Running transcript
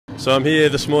So I'm here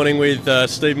this morning with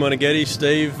Steve Moneghetti.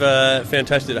 Steve,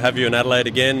 fantastic to have you in Adelaide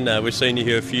again. We've seen you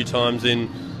here a few times in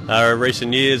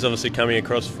recent years, obviously coming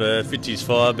across for Fitzy's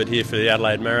 5, but here for the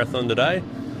Adelaide Marathon today.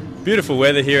 Beautiful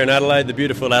weather here in Adelaide, the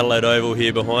beautiful Adelaide Oval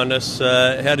here behind us.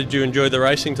 How did you enjoy the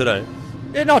racing today?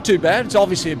 Yeah, not too bad. It's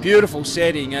obviously a beautiful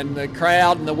setting, and the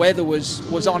crowd and the weather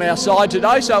was on our side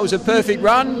today, so it was a perfect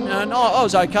run. And I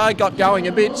was okay, got going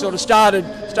a bit, sort of started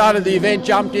the event,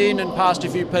 jumped in and passed a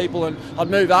few people, and I'd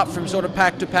move up from sort of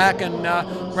pack to pack and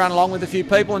run along with a few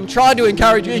people and tried to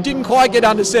encourage him. He didn't quite get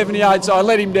under 78, so I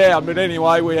let him down, but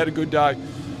anyway, we had a good day.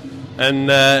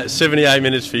 And 78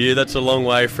 minutes for you, that's a long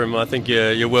way from, I think,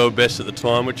 your world best at the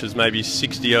time, which is maybe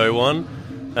 60.01.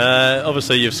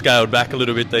 Obviously you've scaled back a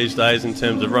little bit these days in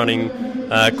terms of running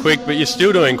quick, but you're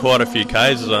still doing quite a few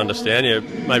Ks, as I understand. You're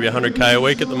maybe 100k a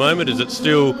week at the moment. Is it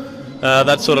still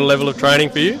that sort of level of training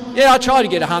for you? Yeah, I try to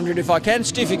get 100 if I can.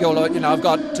 It's difficult, I've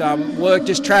got work,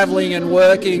 just travelling and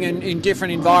working in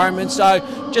different environments.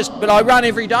 But I run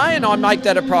every day and I make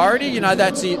that a priority.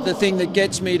 That's the thing that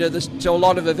gets me to a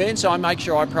lot of events. So I make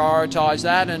sure I prioritise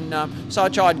that, and so I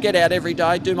try to get out every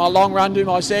day, do my long run, do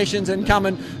my sessions, and come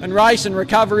and race and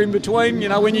recover in between.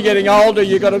 When you're getting older,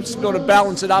 you've got to sort of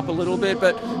balance it up a little bit.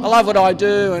 But I love what I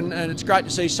do, and it's great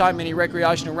to see so many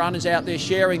recreational runners out there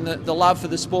sharing the love for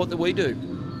the sport that we do.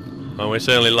 Well, we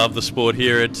certainly love the sport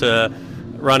here at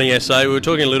Running SA. We were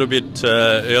talking a little bit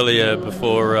earlier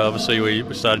before obviously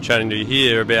we started chatting to you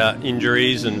here about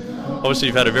injuries, and obviously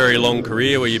you've had a very long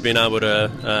career where you've been able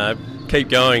to keep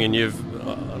going, and I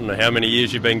don't know how many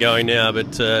years you've been going now,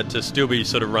 but to still be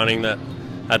sort of running that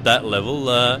at that level.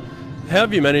 How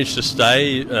have you managed to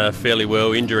stay fairly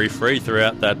well injury free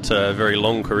throughout that very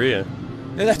long career?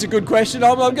 Yeah, that's a good question.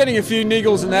 I'm getting a few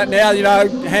niggles in that now,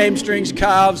 hamstrings,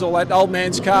 calves, all that old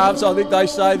man's calves, I think they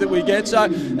say that we get. So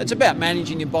it's about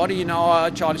managing your body. I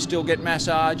try to still get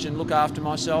massage and look after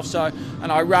myself.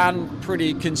 And I run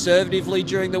pretty conservatively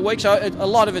during the week. So a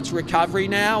lot of it's recovery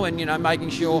now, and,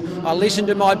 making sure I listen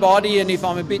to my body, and if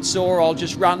I'm a bit sore, I'll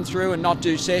just run through and not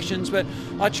do sessions. But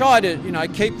I try to,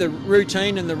 keep the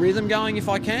routine and the rhythm going if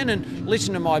I can, and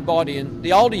listen to my body. And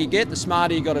the older you get, the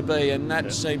smarter you got to be, and that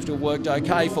seems to have worked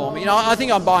okay for me. I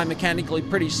think I'm biomechanically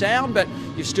pretty sound, but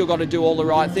you've still got to do all the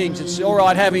right things. It's all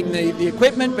right having the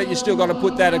equipment, but you still got to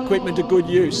put that equipment to good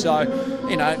use. So,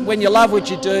 when you love what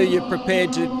you do, you're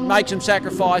prepared to make some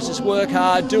sacrifices, work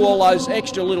hard, do all those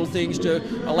extra little things to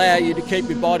allow you to keep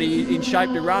your body in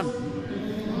shape to run.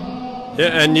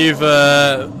 Yeah, and you've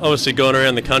obviously gone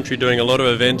around the country doing a lot of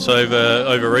events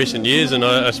over recent years, and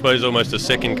I suppose almost a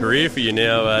second career for you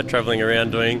now, travelling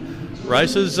around doing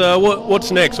races.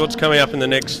 What's next? What's coming up in the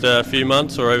next few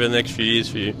months or over the next few years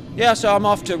for you? Yeah, so I'm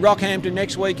off to Rockhampton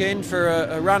next weekend for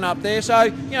a run up there.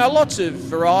 So, lots of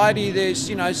variety. There's,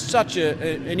 such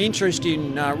an interest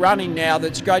in running now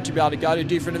that's great to be able to go to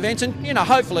different events. And,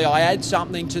 hopefully I add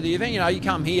something to the event. You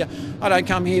come here, I don't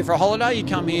come here for a holiday. You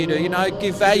come here to,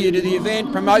 give value to the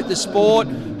event, promote the sport,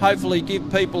 hopefully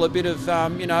give people a bit of,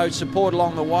 support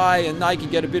along the way, and they can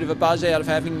get a bit of a buzz out of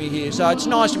having me here. So it's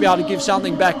nice to be able to give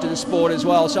something back to the sport as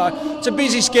well. So it's a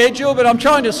busy schedule, but I'm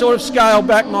trying to sort of scale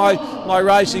back my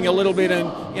racing a little bit,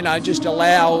 and just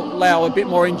allow a bit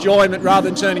more enjoyment rather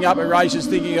than turning up at races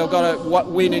thinking I've got to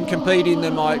win and compete in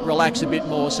them. I relax a bit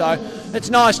more. So it's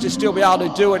nice to still be able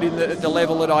to do it at the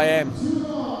level that I am.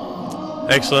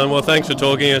 Excellent. Well, thanks for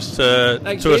talking to us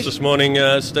this morning,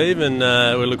 Steve, and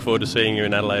we look forward to seeing you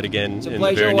in Adelaide again in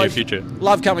the very near future.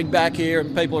 Love coming back here,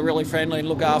 and people are really friendly and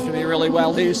look after me really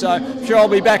well here, so I'm sure I'll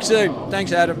be back soon.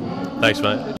 Thanks, Adam. Thanks,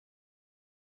 mate.